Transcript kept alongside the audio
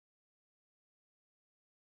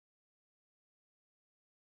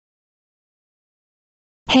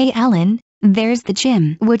Hey Alan, there's the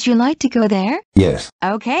gym. Would you like to go there? Yes.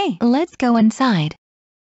 Okay, let's go inside.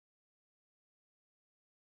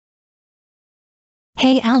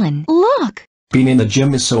 Hey Alan, look! Being in the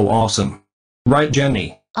gym is so awesome. Right,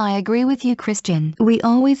 Jenny? I agree with you, Christian. We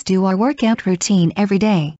always do our workout routine every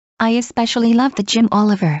day. I especially love the gym,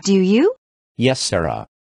 Oliver. Do you? Yes, Sarah.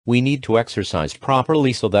 We need to exercise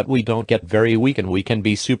properly so that we don't get very weak and we can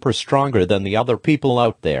be super stronger than the other people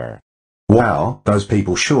out there. Wow, those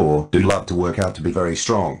people sure do love to work out to be very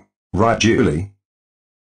strong. Right, Julie?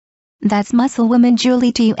 That's muscle woman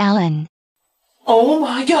Julie to you, Alan. Oh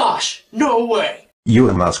my gosh, no way! You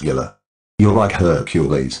are muscular. You're like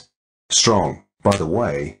Hercules. Strong. By the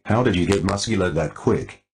way, how did you get muscular that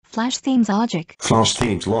quick? Flash themes logic. Flash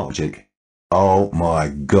themes logic. Oh my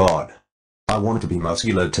god. I wanted to be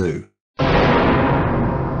muscular too.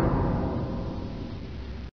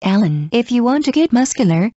 Alan, if you want to get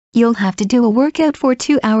muscular, you'll have to do a workout for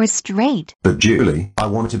 2 hours straight. But Julie, I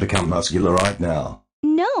wanted to become muscular right now.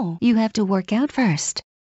 No, you have to work out first.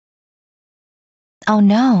 Oh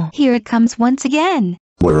no, here it comes once again.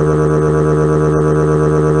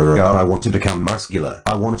 I want to become muscular.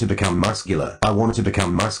 I want to become muscular. I want to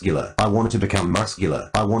become muscular. I want to become muscular.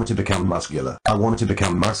 I want to become muscular. I want to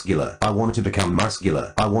become muscular. I want to become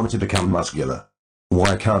muscular. I want to become muscular.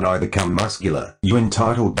 Why can't I become muscular? You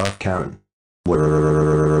entitled buff Karen.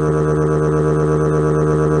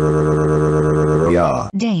 Yeah.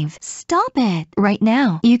 Dave, stop it. Right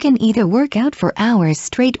now, you can either work out for hours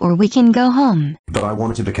straight or we can go home. But I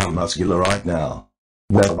want to become muscular right now.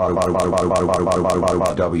 Well,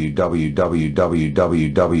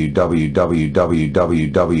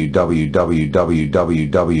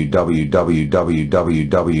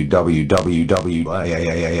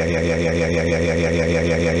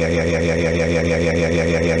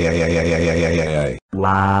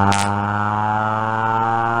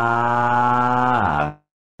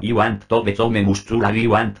 You want to become muscular, you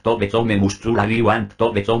want to become muscular, you want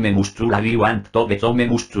to become muscular, you want to become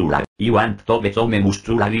muscular, you want to become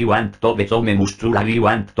muscular, you want to become muscular, you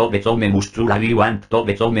want to become muscular, you want to become muscular, you want to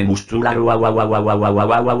become muscular, you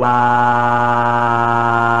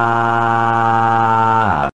want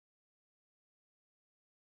to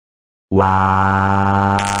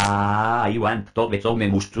become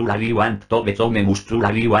muscular, you want to become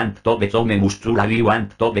muscular, you want to become muscular,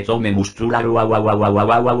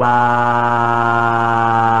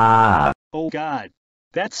 Oh God.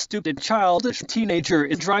 That stupid childish teenager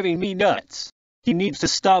is driving me nuts. He needs to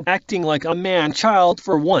stop acting like a man-child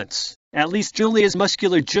for once. At least Julie is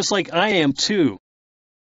muscular just like I am too.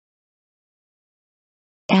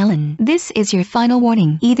 Alan, this is your final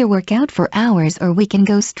warning. Either work out for hours or we can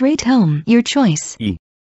go straight home. Your choice. I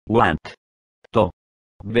want to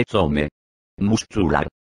become muscular.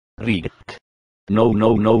 Read it. No,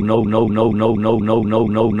 no, no, no, no, no, no, no, no, no,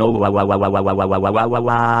 no, no,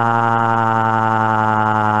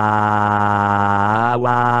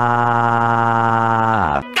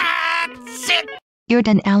 That's it! You're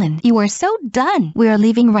done, Alan. You are so done. We are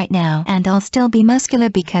leaving right now, and I'll still be muscular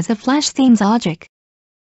because of Flash themes logic.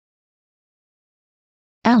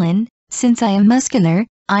 Alan, since I am muscular,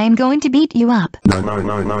 I am going to beat you up. No.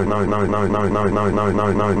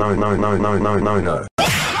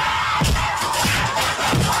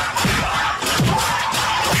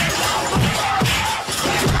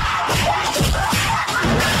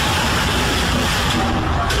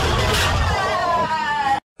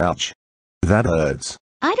 Ouch. That hurts.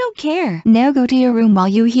 I don't care. Now go to your room while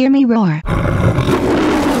you hear me roar.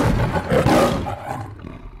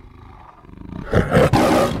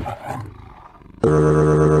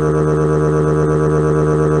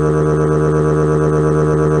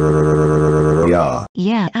 Yeah.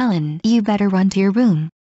 Yeah, Alan, you better run to your room.